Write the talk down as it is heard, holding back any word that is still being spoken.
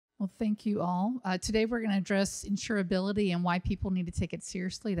Well, thank you all. Today we're going to address insurability and why people need to take it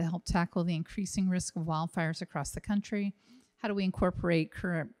seriously to help tackle the increasing risk of wildfires across the country. How do we incorporate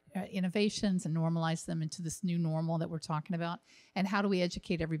current innovations and normalize them into this new normal that we're talking about? And how do we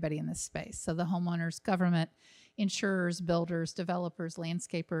educate everybody in this space? So the homeowners, government, insurers, builders, developers,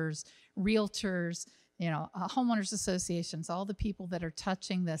 landscapers, realtors, homeowners associations, all the people that are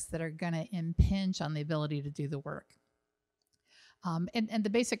touching this that are going to impinge on the ability to do the work. And the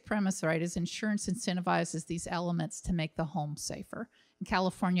basic premise, right, is insurance incentivizes these elements to make the home safer. In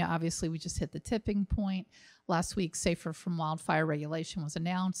California, obviously, we just hit the tipping point. Last week, Safer from Wildfire regulation was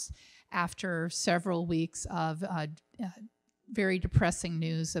announced after several weeks of very depressing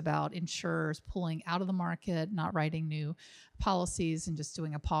news about insurers pulling out of the market, not writing new policies, and just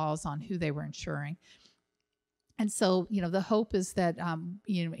doing a pause on who they were insuring. And so, the hope is that,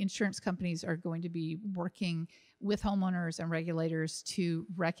 insurance companies are going to be working with homeowners and regulators to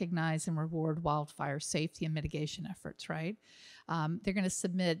recognize and reward wildfire safety and mitigation efforts, right? They're going to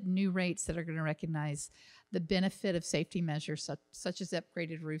submit new rates that are going to recognize the benefit of safety measures such as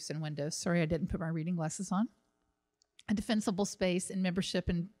upgraded roofs and windows. Sorry, I didn't put my reading glasses on. A defensible space and membership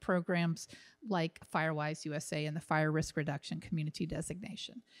in programs like Firewise USA and the Fire Risk Reduction Community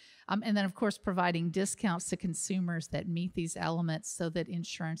Designation. And then, of course, providing discounts to consumers that meet these elements so that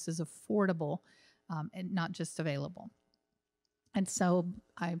insurance is affordable and not just available. And so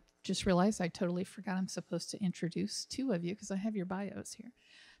I just realized I totally forgot I'm supposed to introduce two of you because I have your bios here.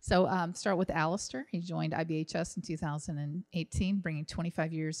 So start with Alister. He joined IBHS in 2018, bringing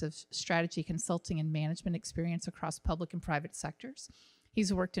 25 years of strategy consulting and management experience across public and private sectors.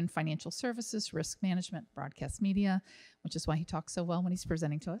 He's worked in financial services, risk management, broadcast media, which is why he talks so well when he's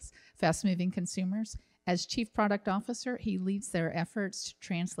presenting to us, fast-moving consumers. As Chief Product Officer, he leads their efforts to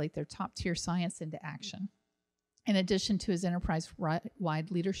translate their top-tier science into action. In addition to his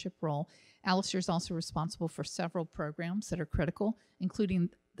enterprise-wide leadership role, Alister is also responsible for several programs that are critical, including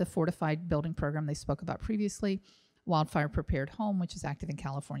the Fortified Building Program they spoke about previously, Wildfire Prepared Home, which is active in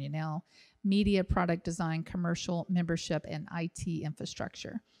California now, media, product design, commercial, membership, and IT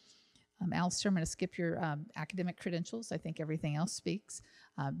infrastructure. Alister, I'm going to skip your academic credentials. I think everything else speaks.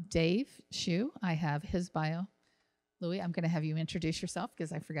 Dave Shew, I have his bio. Louis, I'm going to have you introduce yourself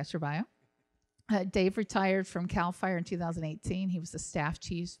because I forgot your bio. Dave retired from CAL FIRE in 2018. He was the staff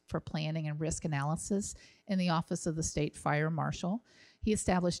chief for planning and risk analysis in the Office of the State Fire Marshal. He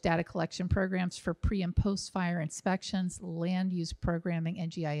established data collection programs for pre- and post-fire inspections, land use programming,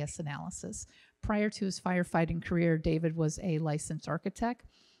 and GIS analysis. Prior to his firefighting career, David was a licensed architect.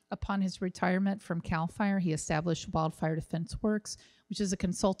 Upon his retirement from CAL FIRE, he established Wildfire Defense Works, which is a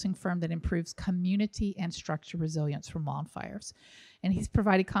consulting firm that improves community and structure resilience from wildfires. And he's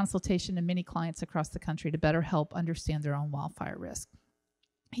provided consultation to many clients across the country to better help understand their own wildfire risk.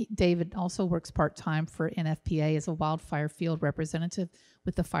 David also works part-time for NFPA as a wildfire field representative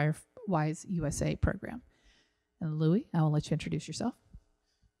with the Firewise USA program. And Louis, I will let you introduce yourself.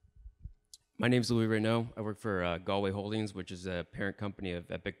 My name is Louis Reynaud. I work for Galway Holdings, which is a parent company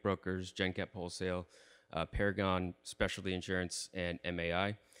of Epic Brokers, GenCap Wholesale, Paragon Specialty Insurance, and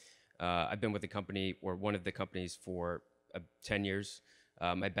MAI. I've been with the company, or one of the companies, for 10 years.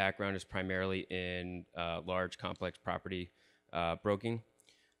 My background is primarily in large, complex property broking.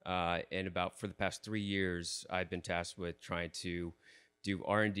 And for the past 3 years, I've been tasked with trying to do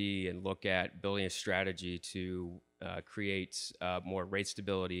R&D and look at building a strategy to create more rate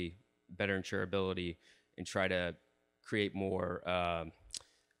stability, better insurability, and try to create more,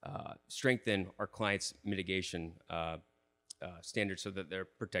 strengthen our clients' mitigation standards so that they're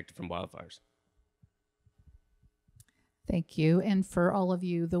protected from wildfires. Thank you. And for all of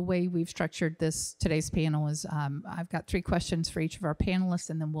you, the way we've structured today's panel is I've got 3 questions for each of our panelists,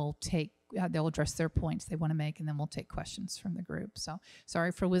 and then we'll they'll address their points they want to make, and then we'll take questions from the group. So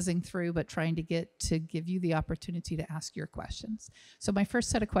sorry for whizzing through, but trying to give you the opportunity to ask your questions. So my first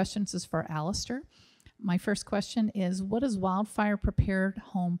set of questions is for Alister. My first question is, what does Wildfire Prepared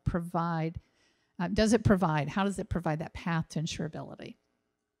Home provide? How does it provide that path to insurability?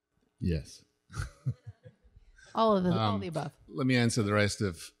 Yes. All of the above. Let me answer the rest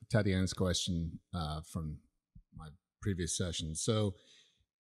of Tatiana's question from my previous session. So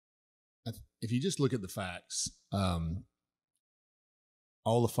if you just look at the facts,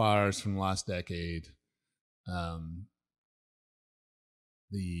 all the fires from the last decade,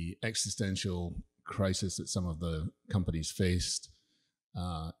 the existential crisis that some of the companies faced,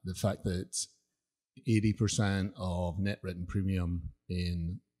 the fact that 80% of net written premium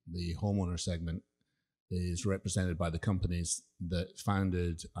in the homeowner segment is represented by the companies that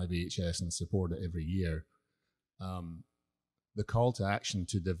founded IBHS and support it every year. the call to action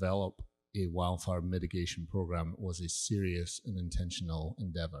to develop a wildfire mitigation program was a serious and intentional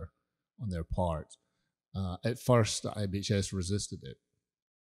endeavor on their part. At first, the IBHS resisted it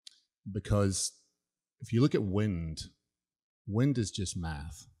because if you look at wind is just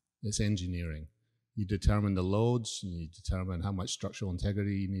math. It's engineering. You determine the loads, and you determine how much structural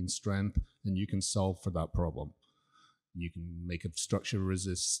integrity you need, strength, and you can solve for that problem. You can make a structure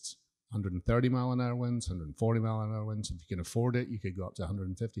resist 130 mile an hour winds, 140 mile an hour winds. If you can afford it, you could go up to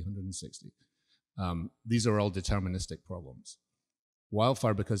 150, 160. These are all deterministic problems.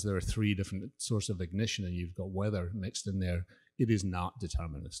 Wildfire, because there are three different sources of ignition and you've got weather mixed in there, it is not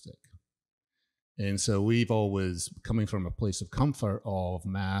deterministic. And so we've always, coming from a place of comfort of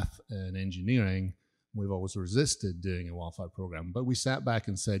math and engineering, we've always resisted doing a wildfire program. But we sat back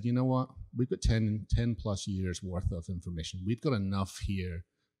and said, you know what? We've got 10 plus years worth of information. We've got enough here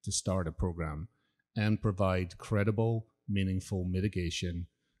to start a program and provide credible, meaningful mitigation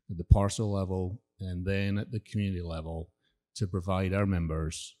at the parcel level and then at the community level to provide our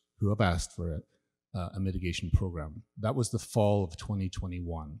members who have asked for it a mitigation program. That was the fall of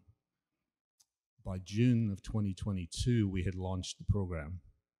 2021. By June of 2022, we had launched the program.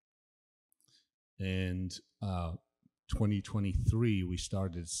 And 2023, we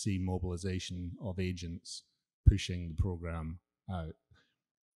started to see mobilization of agents pushing the program out.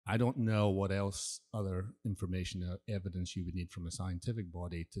 I don't know what else other information or evidence you would need from a scientific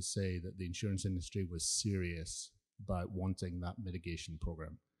body to say that the insurance industry was serious about wanting that mitigation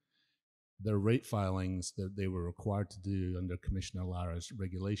program. Their rate filings that they were required to do under Commissioner Lara's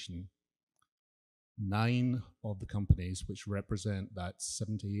regulation, 9 of the companies, which represent that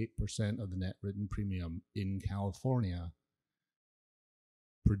 78% of the net written premium in California,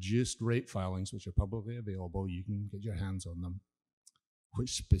 produced rate filings, which are publicly available. You can get your hands on them,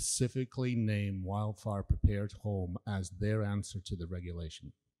 which specifically name wildfire prepared home as their answer to the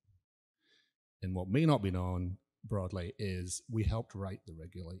regulation. And what may not be known broadly is we helped write the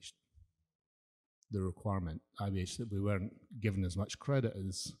regulation, the requirement. IBHS, we weren't given as much credit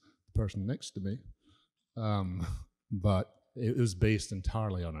as the person next to me, but it was based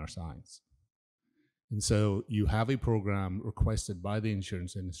entirely on our science. And so you have a program requested by the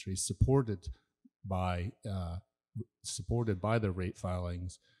insurance industry, supported by the rate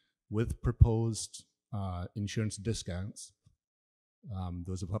filings, with proposed insurance discounts.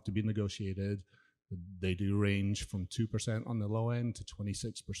 Those will have to be negotiated. They do range from 2% on the low end to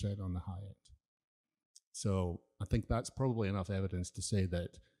 26% on the high end. So I think that's probably enough evidence to say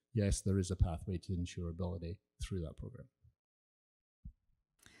that, yes, there is a pathway to insurability through that program.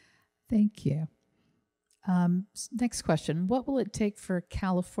 Thank you. Next question. What will it take for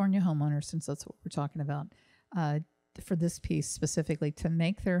California homeowners, since that's what we're talking about, for this piece specifically, to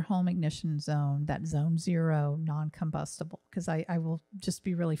make their home ignition zone, that zone 0, non-combustible? Because I will just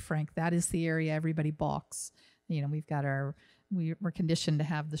be really frank, that is the area everybody balks. You know, we're conditioned to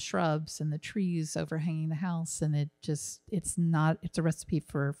have the shrubs and the trees overhanging the house, and it's a recipe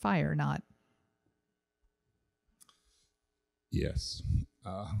for fire, not. Yes.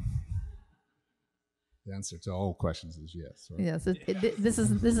 The answer to all questions is yes. Right? Yes. This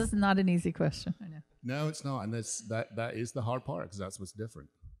is not an easy question. I know. No, it's not, and that is the hard part, because that's what's different.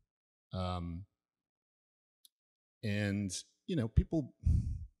 And you know, people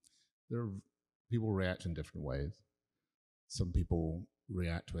react in different ways. Some people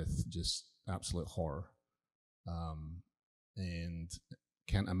react with just absolute horror, and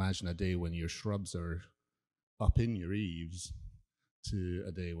can't imagine a day when your shrubs are up in your eaves to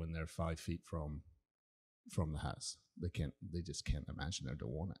a day when they're 5 feet from the house. They just can't imagine or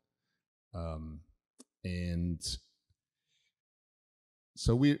don't want it. And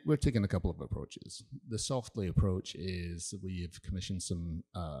so we're taking a couple of approaches. The softly approach is we've commissioned some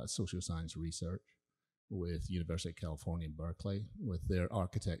social science research with University of California, Berkeley, with their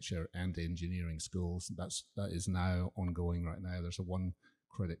architecture and engineering schools. That is now ongoing right now. There's a 1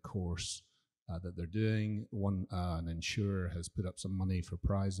 credit course that they're doing. An insurer has put up some money for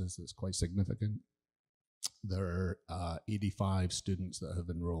prizes that's quite significant. There are 85 students that have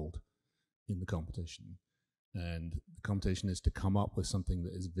enrolled in the competition. And the competition is to come up with something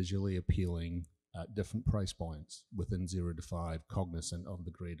that is visually appealing at different price points within 0 to 5, cognizant of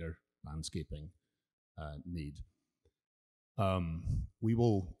the greater landscaping need. We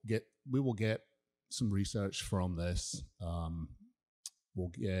will get some research from this.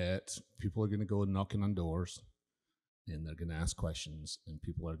 People are going to go knocking on doors, and they're going to ask questions, and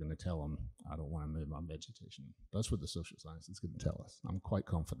people are going to tell them, I don't want to move my vegetation. That's what the social science is going to tell us. I'm quite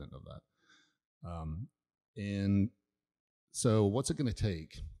confident of that. And so what's it going to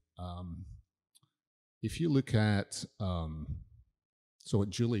take? if you look at, so what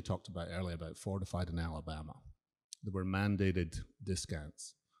Julie talked about earlier about fortified in Alabama, there were mandated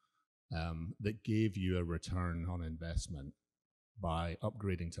discounts that gave you a return on investment by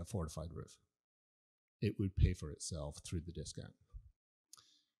upgrading to a fortified roof. It would pay for itself through the discount.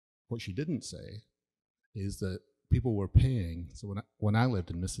 What she didn't say is that people were paying, so when I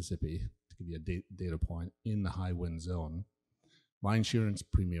lived in Mississippi, to give you a data point, in the high wind zone, my insurance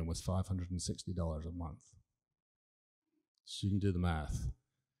premium was $560 a month. So you can do the math.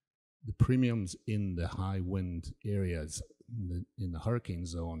 The premiums in the high wind areas, in the hurricane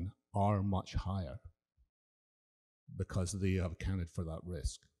zone, are much higher because they have accounted for that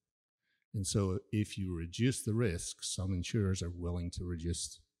risk. And so if you reduce the risk, some insurers are willing to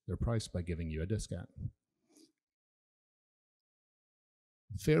reduce their price by giving you a discount.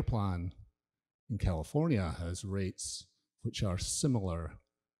 The FAIR plan in California has rates which are similar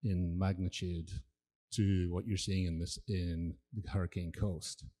in magnitude to what you're seeing in the Hurricane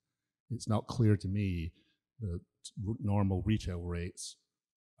Coast. It's not clear to me that normal retail rates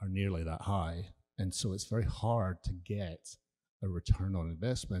are nearly that high, and so it's very hard to get a return on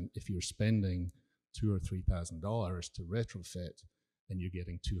investment if you're spending $2,000 or $3,000 to retrofit and you're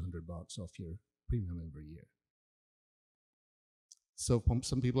getting $200 off your premium every year. So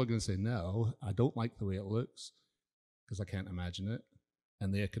some people are going to say, no, I don't like the way it looks because I can't imagine it,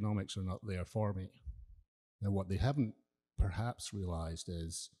 and the economics are not there for me. Now, what they haven't perhaps realized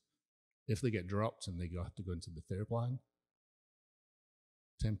is if they get dropped and they have to go into the FAIR plan,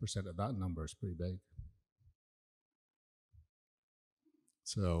 10% of that number is pretty big.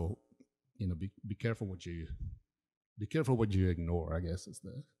 So, you know, be careful what you ignore, I guess is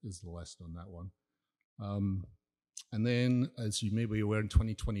the lesson on that one. And then, as you may be aware, in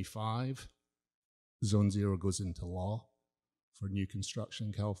 2025, Zone 0 goes into law for new construction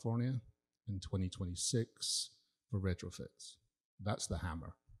in California. In 2026 for retrofits. That's the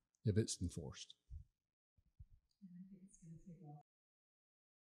hammer, if it's enforced.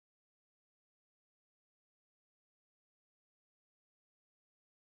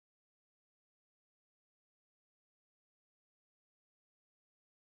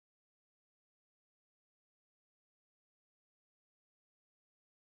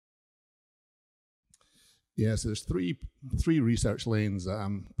 Yeah, so there's three research lanes that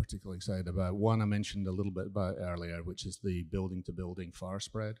I'm particularly excited about. One I mentioned a little bit about earlier, which is the building-to-building fire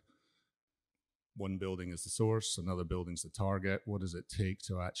spread. One building is the source, another building's the target. What does it take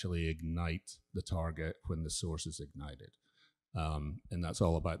to actually ignite the target when the source is ignited? And that's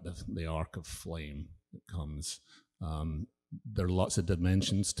all about the arc of flame that comes. There are lots of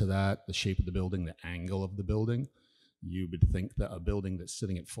dimensions to that, the shape of the building, the angle of the building. You would think that a building that's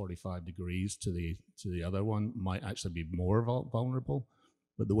sitting at 45 degrees to the other one might actually be more vulnerable.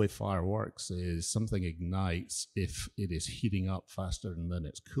 But the way fire works is something ignites if it is heating up faster than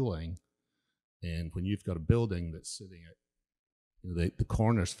it's cooling. And when you've got a building that's sitting at, you know, the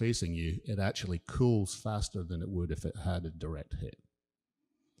corners facing you, it actually cools faster than it would if it had a direct hit.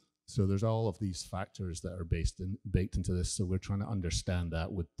 So there's all of these factors that are baked into this. So we're trying to understand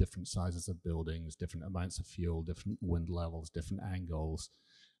that with different sizes of buildings, different amounts of fuel, different wind levels, different angles.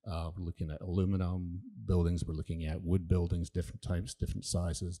 We're looking at aluminum buildings. We're looking at wood buildings, different types, different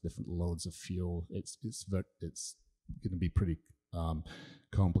sizes, different loads of fuel. It's going to be pretty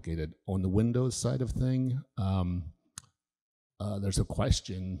complicated. On the Windows side of thing, there's a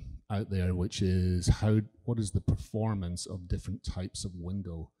question out there, which is what is the performance of different types of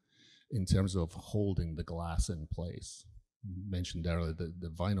window in terms of holding the glass in place? You mentioned earlier the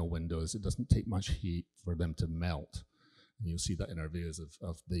vinyl windows, it doesn't take much heat for them to melt. And you'll see that in our videos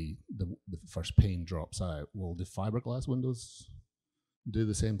of the first pane drops out. Will the fiberglass windows do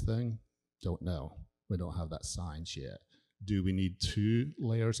the same thing? Don't know. We don't have that science yet. Do we need 2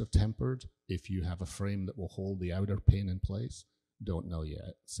 layers of tempered if you have a frame that will hold the outer pane in place? Don't know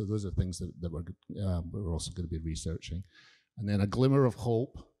yet. So those are things that we're also going to be researching. And then a glimmer of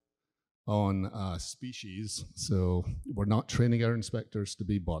hope on species. So we're not training our inspectors to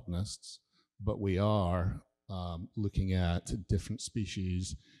be botanists, but we are looking at different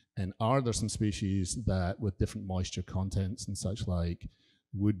species. And are there some species that with different moisture contents and such like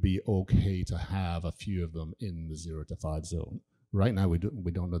would be okay to have a few of them in the 0 to 5 zone? Right now we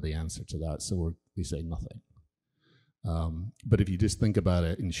don't know the answer to that, so we say nothing. But if you just think about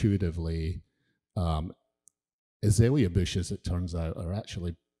it intuitively, azalea bushes, it turns out, are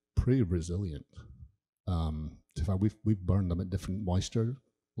actually pretty resilient. In fact, we've burned them at different moisture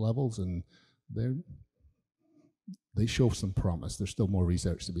levels, and they show some promise. There's still more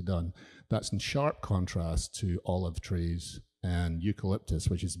research to be done. That's in sharp contrast to olive trees and eucalyptus,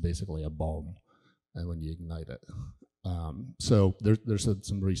 which is basically a balm. when you ignite it. So there's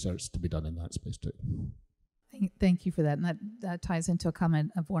some research to be done in that space too. Thank you for that. And that ties into a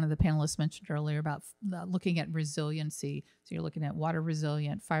comment of one of the panelists mentioned earlier about looking at resiliency. So you're looking at water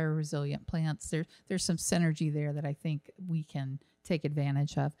resilient, fire resilient plants. There's some synergy there that I think we can take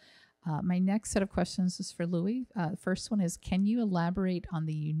advantage of. My next set of questions is for Louis. The first one is, can you elaborate on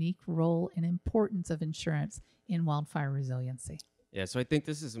the unique role and importance of insurance in wildfire resiliency? Yeah, so I think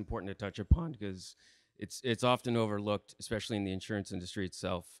this is important to touch upon because it's often overlooked, especially in the insurance industry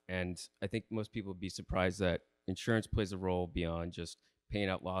itself. And I think most people would be surprised that insurance plays a role beyond just paying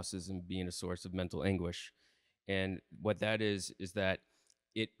out losses and being a source of mental anguish. And what that is that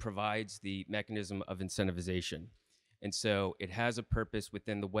it provides the mechanism of incentivization. And so it has a purpose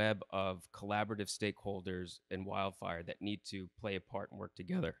within the web of collaborative stakeholders in wildfire that need to play a part and work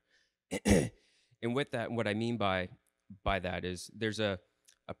together. And with that, what I mean by that is there's a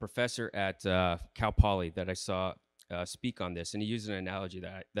professor at Cal Poly that I saw speak on this, and he used an analogy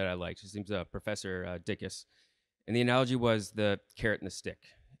that I liked. His name's Professor Dickus. And the analogy was the carrot and the stick.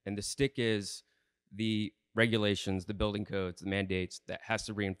 And the stick is the regulations, the building codes, the mandates that has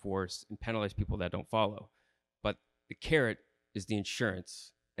to reinforce and penalize people that don't follow. But the carrot is the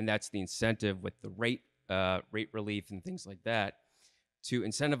insurance, and that's the incentive with the rate relief and things like that to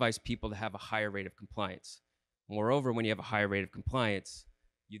incentivize people to have a higher rate of compliance. Moreover, when you have a higher rate of compliance,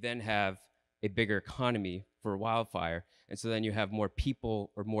 you then have a bigger economy for wildfire. And so then you have more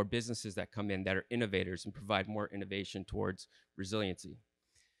people or more businesses that come in that are innovators and provide more innovation towards resiliency.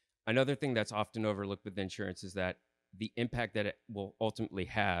 Another thing that's often overlooked with insurance is that the impact that it will ultimately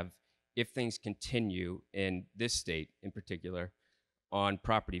have if things continue in this state in particular on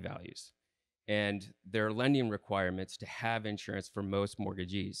property values. And there are lending requirements to have insurance for most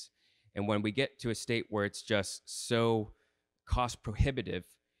mortgagees. And when we get to a state where it's just so cost prohibitive,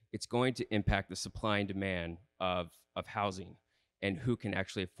 it's going to impact the supply and demand of housing and who can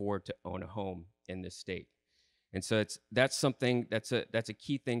actually afford to own a home in this state. And so that's a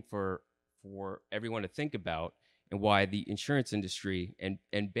key thing for everyone to think about, and why the insurance industry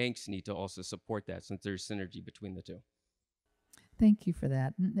and banks need to also support that, since there's synergy between the two. Thank you for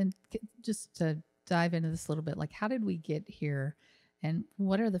that. And just to dive into this a little bit, like, how did we get here? And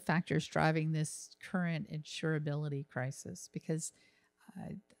what are the factors driving this current insurability crisis? Because,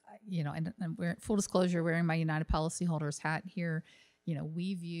 and we're, full disclosure, wearing my United Policyholders hat here,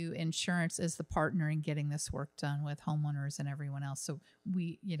 we view insurance as the partner in getting this work done with homeowners and everyone else. So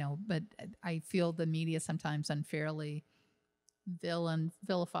but I feel the media sometimes unfairly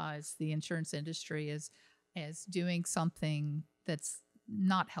vilifies the insurance industry as doing something that's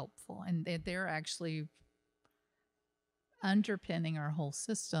not helpful. And they're actually underpinning our whole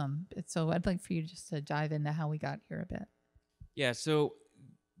system. So I'd like for you just to dive into how we got here a bit. Yeah, so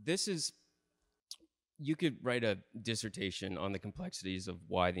you could write a dissertation on the complexities of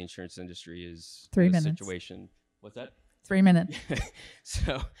why the insurance industry is 3 in minutes. a situation. What's that? 3 minutes.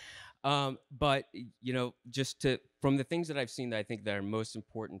 So, but just from the things that I've seen that I think that are most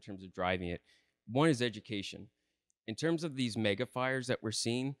important in terms of driving it, one is education. In terms of these mega fires that we're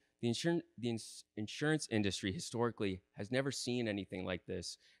seeing, the insurance industry historically has never seen anything like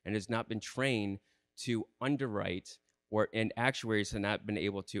this and has not been trained to underwrite, and actuaries have not been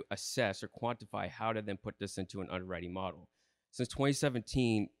able to assess or quantify how to then put this into an underwriting model. Since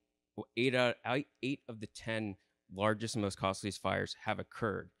 2017, 8 of the 10 largest and most costliest fires have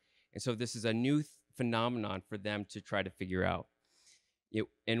occurred. And so this is a new phenomenon for them to try to figure out.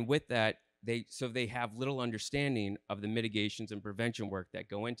 And with that, they have little understanding of the mitigations and prevention work that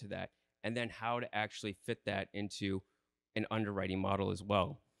go into that, and then how to actually fit that into an underwriting model as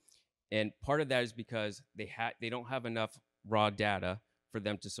well. And part of that is because they don't have enough raw data for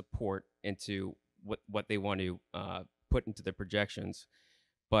them to support into what they want to put into their projections.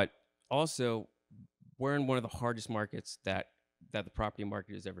 But also, we're in one of the hardest markets that the property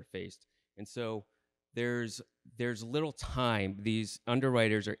market has ever faced. And so there's little time. These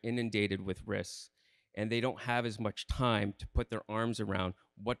underwriters are inundated with risks, and they don't have as much time to put their arms around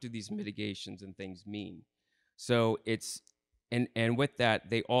what do these mitigations and things mean. So and with that,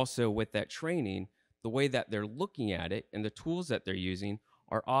 they also, with that training, the way that they're looking at it and the tools that they're using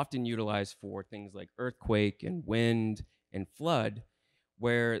are often utilized for things like earthquake and wind and flood,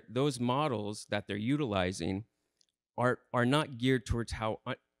 where those models that they're utilizing are not geared towards how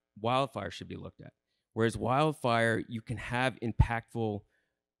wildfire should be looked at. Whereas wildfire, you can have impactful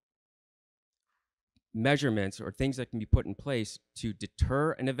measurements or things that can be put in place to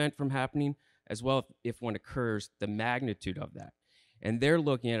deter an event from happening, as well if one occurs, the magnitude of that. And they're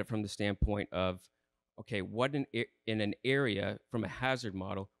looking at it from the standpoint of, okay, what in an area from a hazard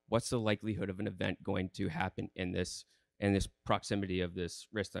model, what's the likelihood of an event going to happen in this proximity of this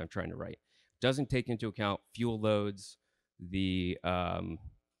risk that I'm trying to write. Doesn't take into account fuel loads, the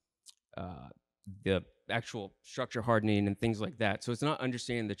actual structure hardening and things like that. So it's not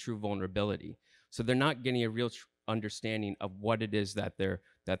understanding the true vulnerability. So they're not getting a real understanding of what it is that they're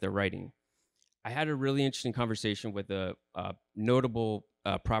writing. I had a really interesting conversation with a notable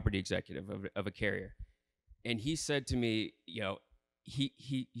property executive of a carrier, and he said to me,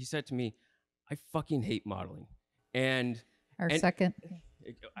 he said to me, I fucking hate modeling. And second.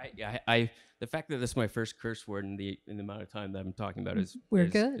 I the fact that this is my first curse word in the amount of time that I'm talking about is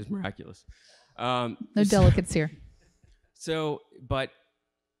good. Is miraculous. No delicates here. So, but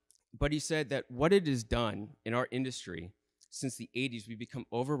he said that what it has done in our industry since the 80s, we become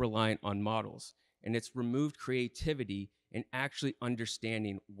over-reliant on models, and it's removed creativity and actually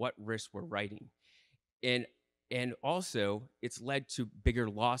understanding what risks we're writing. And also, it's led to bigger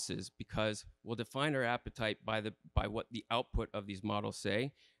losses because we'll define our appetite by what the output of these models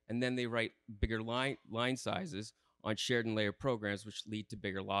say, and then they write bigger line sizes on shared and layered programs, which lead to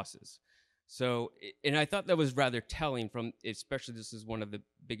bigger losses. So, and I thought that was rather telling from, especially this is one of the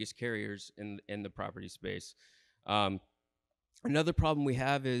biggest carriers in the property space. Another problem we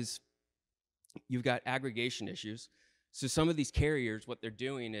have is you've got aggregation issues. So some of these carriers, what they're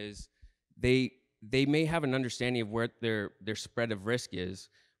doing is they may have an understanding of where their spread of risk is,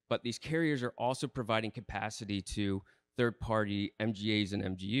 but these carriers are also providing capacity to third-party MGAs and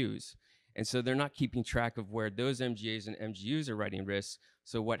MGUs. And so they're not keeping track of where those MGAs and MGUs are writing risks.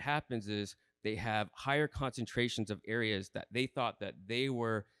 So what happens is they have higher concentrations of areas that they thought that they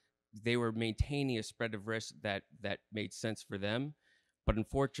were maintaining a spread of risk that made sense for them. But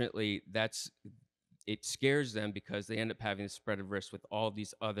unfortunately, it scares them because they end up having a spread of risk with all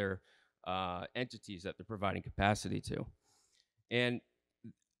these other entities that they're providing capacity to. And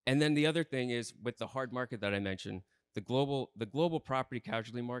then the other thing is with the hard market that I mentioned, the global property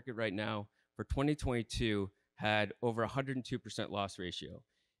casualty market right now for 2022 had over 102% loss ratio.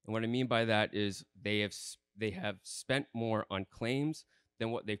 And what I mean by that is they have spent more on claims than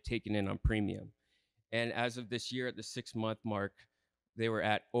what they've taken in on premium. And as of this year, at the 6-month mark, they were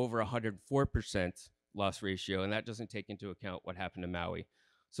at over 104% loss ratio, and that doesn't take into account what happened to Maui.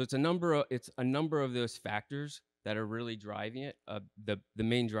 So it's a number of those factors that are really driving it, the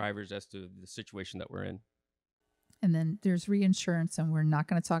main drivers as to the situation that we're in. And then there's reinsurance, and we're not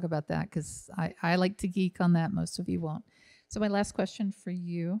going to talk about that because I like to geek on that. Most of you won't. So my last question for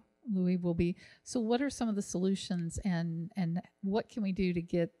you, Louis, will be, so what are some of the solutions and what can we do to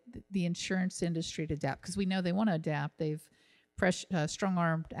get the insurance industry to adapt? Because we know they want to adapt. They've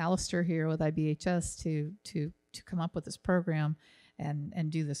strong-armed Alister here with IBHS to come up with this program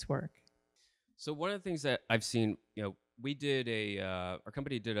and do this work. So one of the things that I've seen, we did our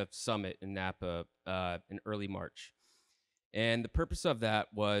company did a summit in Napa in early March. And the purpose of that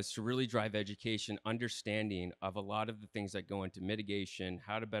was to really drive education, understanding of a lot of the things that go into mitigation,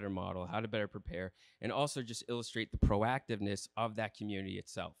 how to better model, how to better prepare, and also just illustrate the proactiveness of that community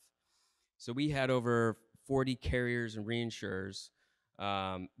itself. So we had over 40 carriers and reinsurers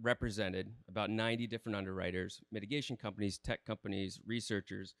represented, about 90 different underwriters, mitigation companies, tech companies,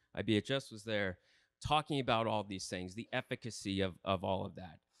 researchers. IBHS was there talking about all these things, the efficacy of all of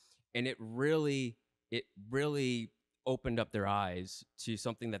that. And it really opened up their eyes to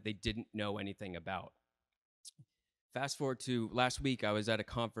something that they didn't know anything about. Fast forward to last week, I was at a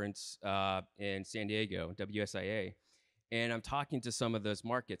conference in San Diego, WSIA, and I'm talking to some of those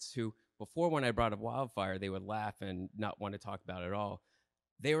markets who, before when I brought up Wildfire, they would laugh and not want to talk about it at all.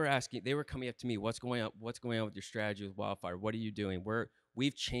 They were coming up to me, what's going on with your strategy with Wildfire? What are you doing?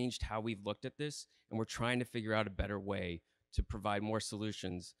 We've changed how we've looked at this, and we're trying to figure out a better way to provide more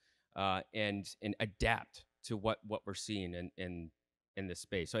solutions and adapt to what we're seeing in this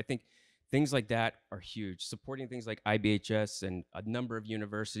space. So I think things like that are huge. Supporting things like IBHS and a number of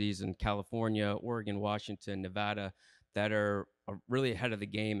universities in California, Oregon, Washington, Nevada that are really ahead of the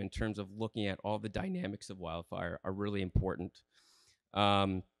game in terms of looking at all the dynamics of wildfire are really important.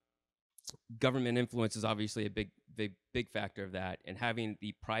 Government influence is obviously a big factor of that, and having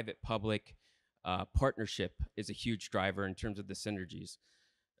the private-public partnership is a huge driver in terms of the synergies.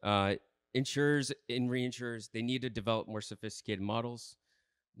 Insurers and reinsurers, they need to develop more sophisticated models.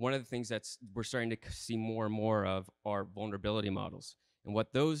 One of the things we're starting to see more and more of are vulnerability models. And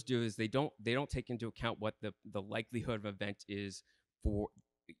what those do is they don't take into account what the likelihood of event is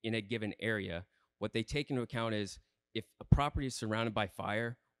in a given area. What they take into account is if a property is surrounded by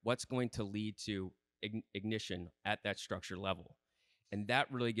fire, what's going to lead to ignition at that structure level. And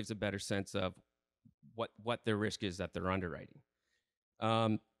that really gives a better sense of what their risk is that they're underwriting.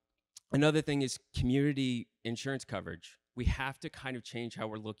 Another thing is community insurance coverage. We have to kind of change how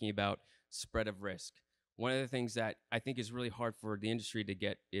we're looking about spread of risk. One of the things that I think is really hard for the industry to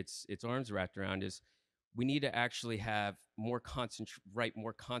get its arms wrapped around is we need to actually have more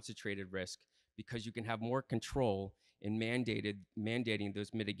concentrated risk, because you can have more control in mandating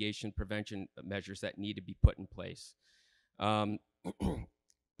those mitigation prevention measures that need to be put in place.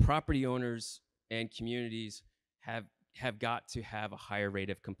 Property owners and communities have got to have a higher rate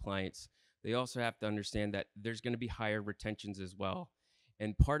of compliance. They also have to understand that there's going to be higher retentions as well.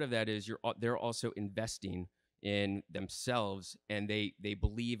 And part of that is they're also investing in themselves, and they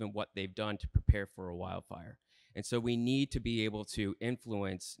believe in what they've done to prepare for a wildfire. And so we need to be able to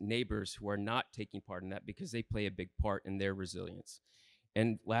influence neighbors who are not taking part in that, because they play a big part in their resilience.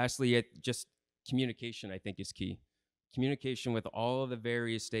 And lastly, just communication, I think, is key. Communication with all of the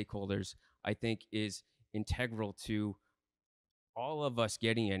various stakeholders, I think, is integral to all of us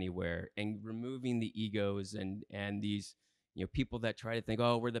getting anywhere and removing the egos and these people that try to think,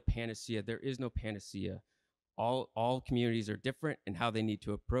 oh, we're the panacea. There is no panacea. All communities are different in how they need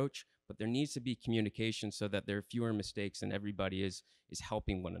to approach, but there needs to be communication so that there are fewer mistakes and everybody is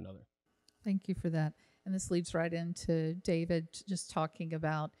helping one another. Thank you for that. And this leads right into David just talking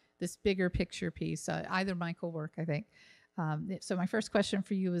about this bigger picture piece. Either Mike will work, I think. So my first question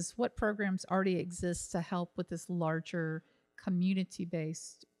for you is, what programs already exist to help with this larger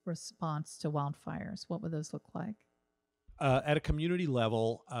community-based response to wildfires? What would those look like? At a community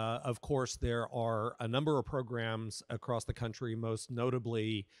level, of course, there are a number of programs across the country, most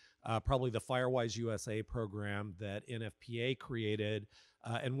notably probably the Firewise USA program that NFPA created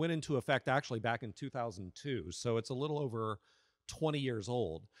and went into effect actually back in 2002. So it's a little over 20 years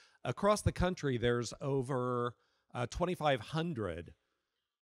old. Across the country, there's over 2,500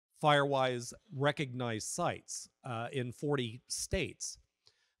 Firewise recognized sites in 40 states.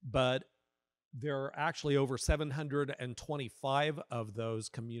 But there are actually over 725 of those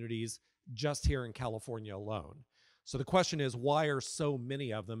communities just here in California alone. So the question is, why are so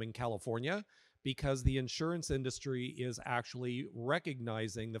many of them in California? Because the insurance industry is actually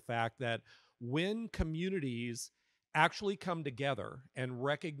recognizing the fact that when communities actually come together and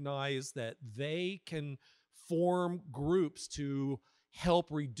recognize that they can form groups to help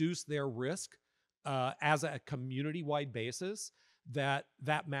reduce their risk as a community-wide basis, that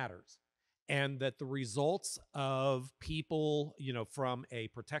matters. And that the results of people, from a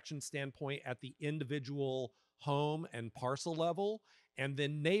protection standpoint at the individual home and parcel level, and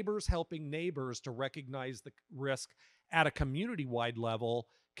then neighbors helping neighbors to recognize the risk at a community-wide level,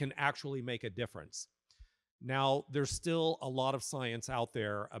 can actually make a difference. Now, there's still a lot of science out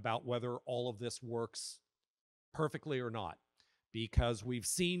there about whether all of this works perfectly or not, because we've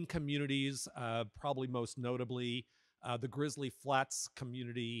seen communities, probably most notably the Grizzly Flats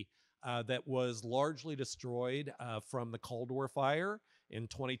community, that was largely destroyed from the Caldor fire in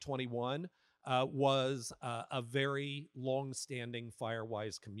 2021, was a very long-standing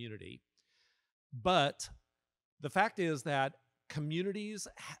Firewise community. But the fact is that communities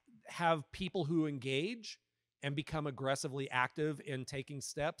have people who engage and become aggressively active in taking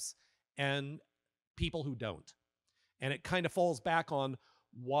steps, and people who don't. And it kind of falls back on,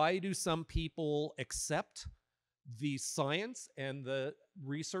 why do some people accept the science and the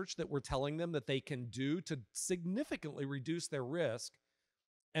research that we're telling them that they can do to significantly reduce their risk,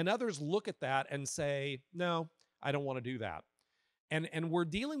 and others look at that and say, no, I don't want to do that. And we're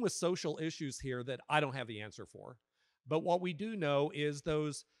dealing with social issues here that I don't have the answer for. But what we do know is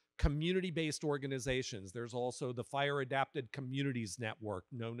those community-based organizations. There's also the Fire Adapted Communities Network,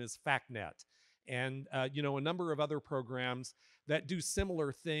 known as FACNet, and a number of other programs that do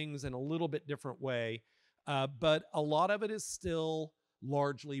similar things in a little bit different way. But a lot of it is still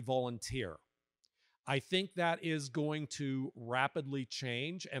largely volunteer. I think that is going to rapidly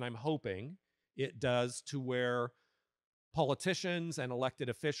change, and I'm hoping it does, to where politicians and elected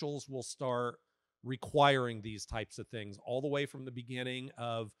officials will start requiring these types of things, all the way from the beginning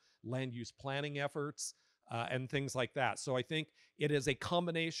of land use planning efforts and things like that. So I think it is a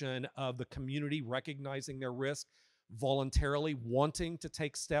combination of the community recognizing their risk, voluntarily wanting to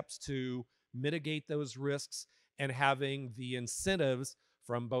take steps to mitigate those risks, and having the incentives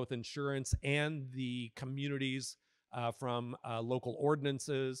from both insurance and the communities from local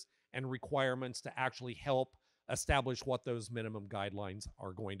ordinances and requirements to actually help establish what those minimum guidelines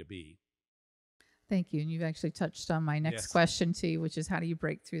are going to be. Thank you. And you've actually touched on my next question to you, which is, how do you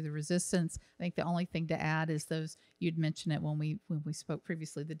break through the resistance? I think the only thing to add is those, you'd mentioned it when we spoke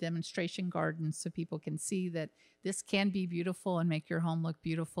previously, the demonstration gardens, so people can see that this can be beautiful and make your home look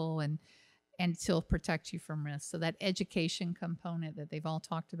beautiful. And and still protect you from risk. So that education component that they've all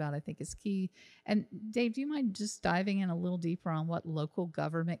talked about, I think, is key. And Dave, do you mind just diving in a little deeper on what local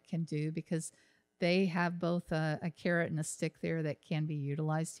government can do? Because they have both a carrot and a stick there that can be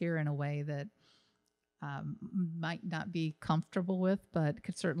utilized here in a way that might not be comfortable with, but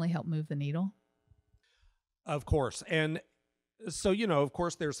could certainly help move the needle. Of course. And so, of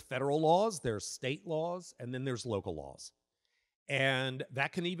course, there's federal laws, there's state laws, and then there's local laws. And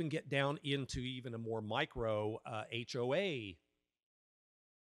that can even get down into even a more micro HOA.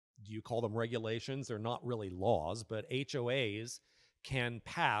 Do you call them regulations? They're not really laws, but HOAs can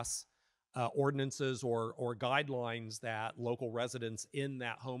pass ordinances or guidelines that local residents in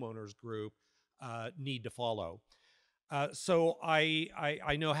that homeowners group need to follow. So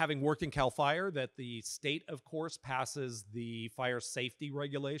I know, having worked in CAL FIRE, that the state, of course, passes the fire safety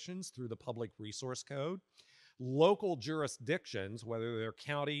regulations through the Public Resource Code. Local jurisdictions, whether they're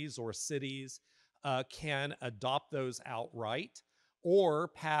counties or cities, can adopt those outright or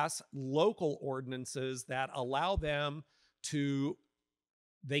pass local ordinances that allow them to,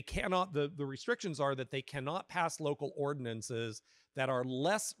 the restrictions are that they cannot pass local ordinances that are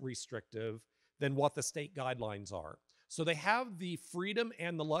less restrictive than what the state guidelines are. So they have the freedom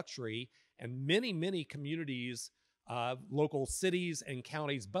and the luxury, and many communities, local cities and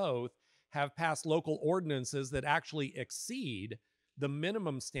counties both, have passed local ordinances that actually exceed the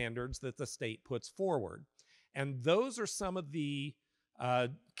minimum standards that the state puts forward. And those are some of the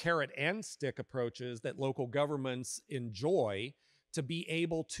carrot and stick approaches that local governments enjoy to be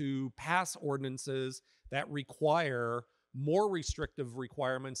able to pass ordinances that require more restrictive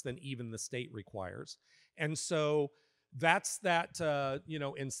requirements than even the state requires. And so that's that,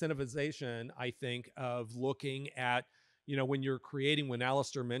 incentivization, I think, of looking at, when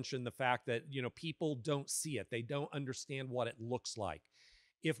Alister mentioned the fact that, people don't see it, they don't understand what it looks like.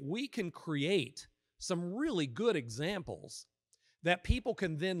 If we can create some really good examples that people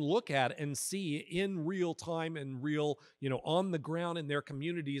can then look at and see in real time and real, on the ground in their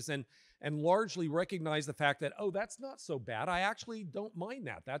communities, and largely recognize the fact that, oh, that's not so bad. I actually don't mind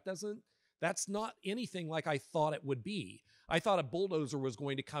that. That's not anything like I thought it would be. I thought a bulldozer was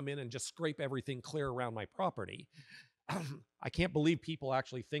going to come in and just scrape everything clear around my property. I can't believe people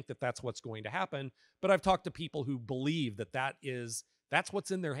actually think that that's what's going to happen, but I've talked to people who believe that that's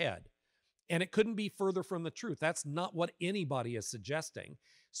what's in their head. And it couldn't be further from the truth. That's not what anybody is suggesting.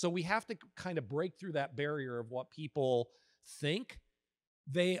 So we have to kind of break through that barrier of what people think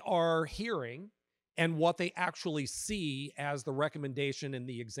they are hearing and what they actually see as the recommendation and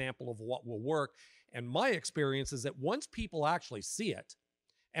the example of what will work. And my experience is that once people actually see it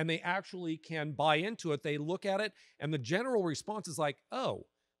and they actually can buy into it, they look at it and the general response is like, oh,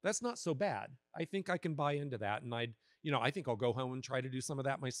 that's not so bad. I think I can buy into that. And I think I'll go home and try to do some of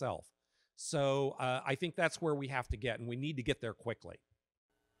that myself. So I think that's where we have to get, and we need to get there quickly.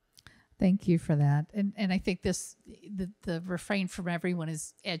 Thank you for that. And I think the refrain from everyone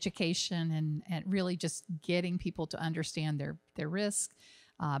is education and really just getting people to understand their risk,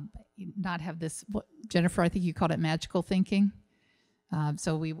 not have this, Jennifer, I think you called it magical thinking.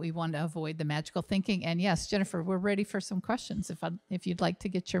 So we want to avoid the magical thinking. And yes, Jennifer, we're ready for some questions if you'd like to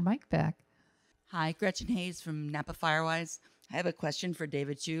get your mic back. Hi, Gretchen Hayes from Napa Firewise. I have a question for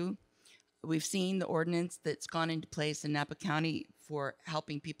David Shew. We've seen the ordinance that's gone into place in Napa County for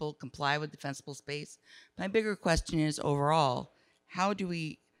helping people comply with defensible space. My bigger question is, overall, how do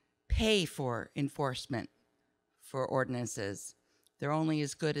we pay for enforcement for ordinances? They're only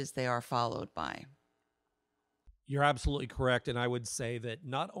as good as they are followed by. You're absolutely correct. And I would say that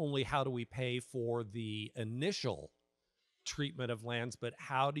not only how do we pay for the initial treatment of lands, but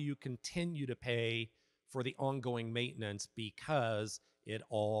how do you continue to pay for the ongoing maintenance, because it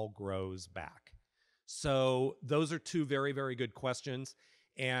all grows back. So those are two very, very good questions.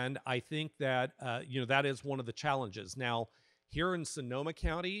 And I think that, that is one of the challenges. Now, here in Sonoma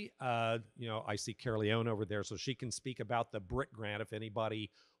County, I see Carol Leone over there, so she can speak about the BRIC grant if anybody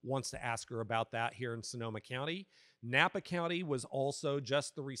wants to ask her about that here in Sonoma County. Napa County was also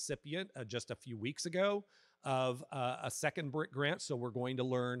just the recipient just a few weeks ago of a second BRIC grant. So we're going to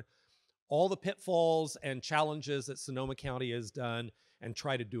learn all the pitfalls and challenges that Sonoma County has done and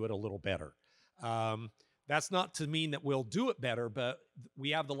try to do it a little better. That's not to mean that we'll do it better, but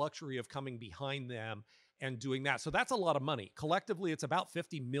we have the luxury of coming behind them and doing that. So that's a lot of money. Collectively, it's about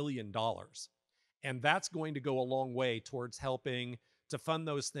 $50 million. And that's going to go a long way towards helping to fund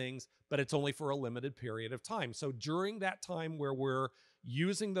those things, but it's only for a limited period of time. So during that time where we're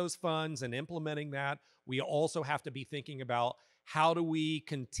using those funds and implementing that, we also have to be thinking about how do we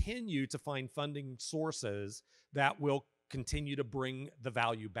continue to find funding sources that will continue to bring the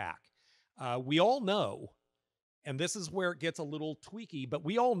value back. We all know, and this is where it gets a little tweaky, but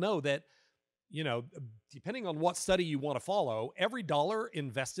we all know that, you know, depending on what study you want to follow, every dollar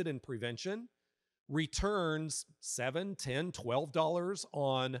invested in prevention returns $7, $10, $12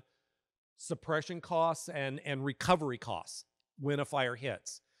 on suppression costs and recovery costs when a fire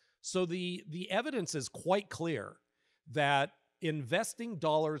hits. So the evidence is quite clear that investing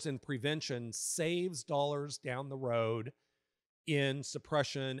dollars in prevention saves dollars down the road in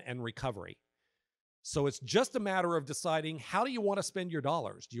suppression and recovery. So it's just a matter of deciding, how do you want to spend your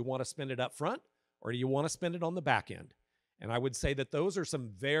dollars? Do you want to spend it up front, or do you want to spend it on the back end? And I would say that those are some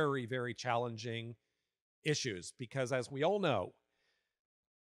very, very challenging issues, because as we all know,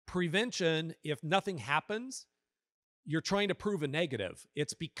 prevention, if nothing happens, you're trying to prove a negative.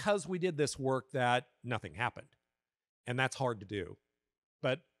 It's because we did this work that nothing happened. And that's hard to do.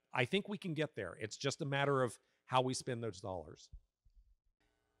 But I think we can get there. It's just a matter of how we spend those dollars.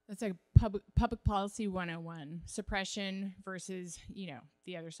 That's like public policy 101, suppression versus,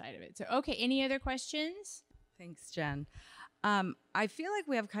 the other side of it. So, okay, any other questions? Thanks, Jen. I feel like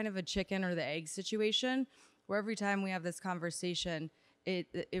we have kind of a chicken or the egg situation, where every time we have this conversation, it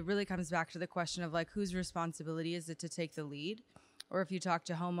really comes back to the question of, like, whose responsibility is it to take the lead? Or if you talk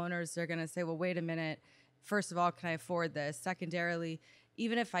to homeowners, they're going to say, well, wait a minute. First of all, can I afford this? Secondarily,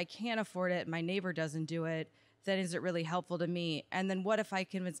 even if I can't afford it, my neighbor doesn't do it, then is it really helpful to me? And then what if I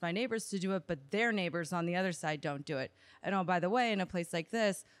convince my neighbors to do it, but their neighbors on the other side don't do it? And oh, by the way, in a place like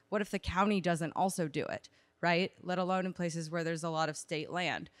this, what if the county doesn't also do it, right? Let alone in places where there's a lot of state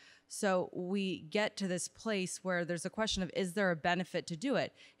land. So we get to this place where there's a question of, is there a benefit to do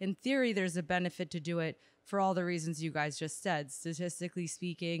it? In theory, there's a benefit to do it for all the reasons you guys just said. Statistically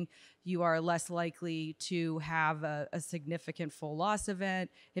speaking, you are less likely to have a significant full loss event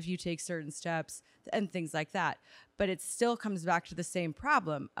if you take certain steps and things like that. But it still comes back to the same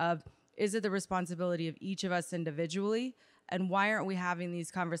problem of, is it the responsibility of each of us individually? And why aren't we having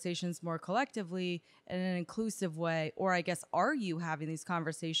these conversations more collectively in an inclusive way? Or I guess, are you having these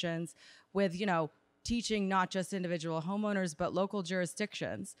conversations with, teaching not just individual homeowners, but local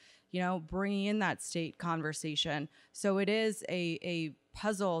jurisdictions, bringing in that state conversation? So it is a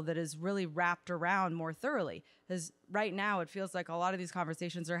puzzle that is really wrapped around more thoroughly. Because right now it feels like a lot of these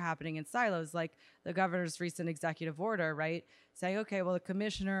conversations are happening in silos, like the governor's recent executive order, right? Saying, okay, well, the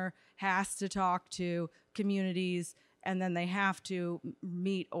commissioner has to talk to communities, and then they have to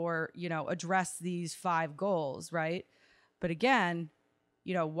meet or, address these 5 goals, right? But again,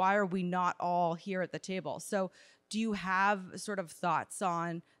 why are we not all here at the table? So do you have sort of thoughts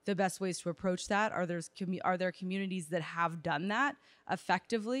on the best ways to approach that? Are there communities that have done that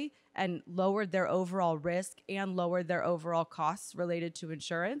effectively and lowered their overall risk and lowered their overall costs related to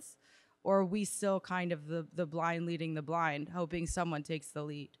insurance? Or are we still kind of the blind leading the blind, hoping someone takes the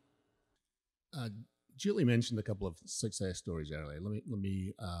lead? Julie mentioned a couple of success stories earlier. Let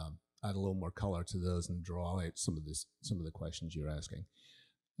me add a little more color to those and draw out some of the questions you're asking.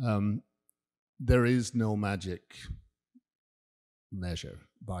 There is no magic measure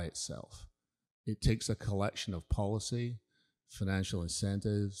by itself. It takes a collection of policy, financial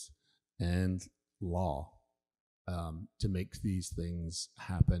incentives, and law to make these things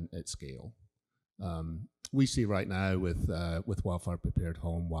happen at scale. We see right now with Wildfire Prepared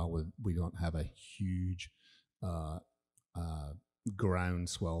Home, while we don't have a huge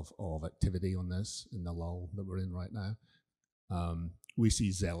groundswell of activity on this in the lull that we're in right now, we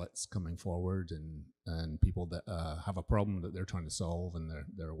see zealots coming forward and people that have a problem that they're trying to solve, and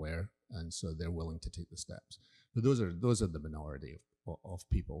they're aware, and so they're willing to take the steps. But those are the minority of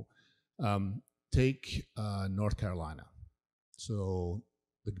people. Take North Carolina. So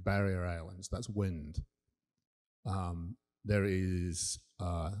the Barrier Islands, that's wind. There is,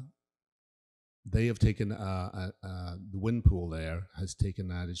 they have taken, the wind pool there has taken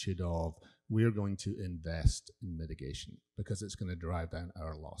the attitude of, we're going to invest in mitigation because it's going to drive down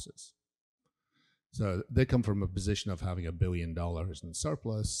our losses. So they come from a position of having $1 billion in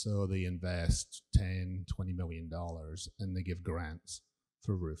surplus, so they invest $10, $20 million, and they give grants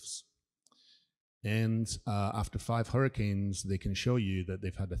for roofs. And after 5 hurricanes, they can show you that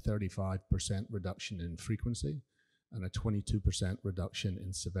they've had a 35% reduction in frequency and a 22% reduction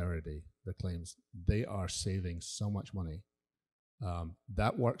in severity. The claims, they are saving so much money.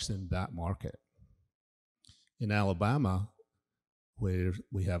 That works in that market. In Alabama, where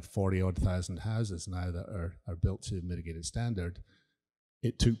we have 40-odd thousand houses now that are built to mitigated standard,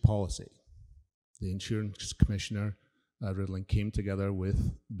 it took policy. The insurance commissioner, Riddling, came together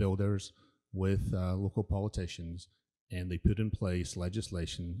with builders, with local politicians, and they put in place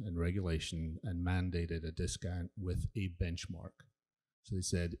legislation and regulation and mandated a discount with a benchmark. So they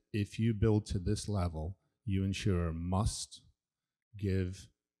said, if you build to this level, you insurer must give,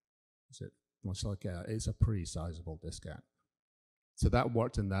 is it much like it's a pretty sizable discount. So that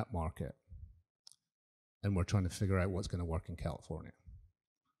worked in that market. And we're trying to figure out what's going to work in California.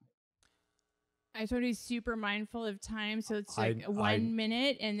 I just want to be super mindful of time, so it's like 1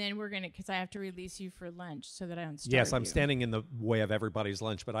 minute, and then we're going to, because I have to release you for lunch so that I don't start Yes, I'm you. standing in the way of everybody's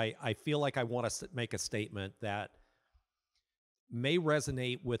lunch, but I feel like I want to make a statement that may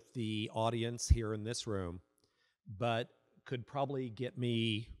resonate with the audience here in this room, but could probably get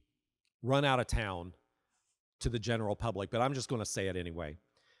me run out of town to the general public, but I'm just going to say it anyway.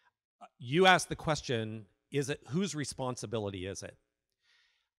 You asked the question, whose responsibility is it?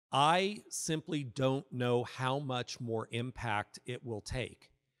 I simply don't know how much more impact it will take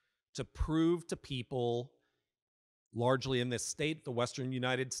to prove to people, largely in this state, the Western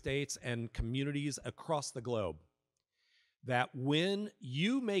United States, and communities across the globe, that when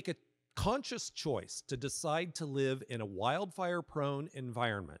you make a conscious choice to decide to live in a wildfire-prone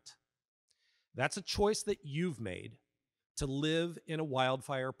environment, that's a choice that you've made, to live in a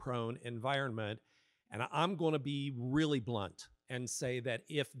wildfire-prone environment. And I'm going to be really blunt and say that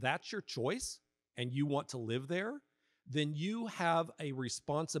if that's your choice and you want to live there, then you have a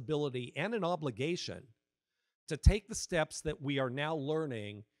responsibility and an obligation to take the steps that we are now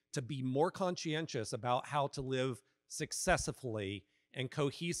learning to be more conscientious about how to live successfully and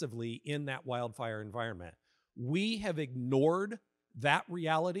cohesively in that wildfire environment. We have ignored that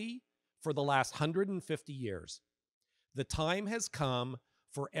reality for the last 150 years. The time has come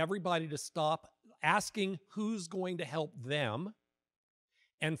for everybody to stop asking who's going to help them,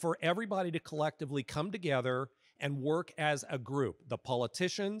 and for everybody to collectively come together and work as a group. The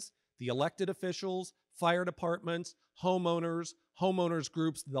politicians, the elected officials, fire departments, homeowners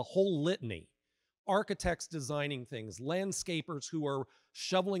groups, the whole litany. Architects designing things, landscapers who are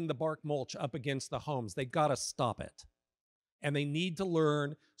shoveling the bark mulch up against the homes. They got to stop it. And they need to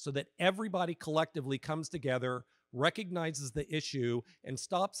learn so that everybody collectively comes together, recognizes the issue, and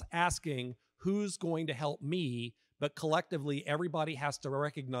stops asking who's going to help me, but collectively everybody has to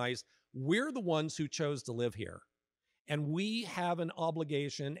recognize we're the ones who chose to live here. And we have an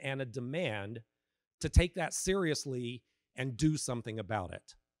obligation and a demand to take that seriously and do something about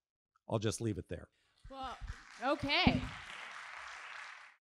it. I'll just leave it there. Well, okay.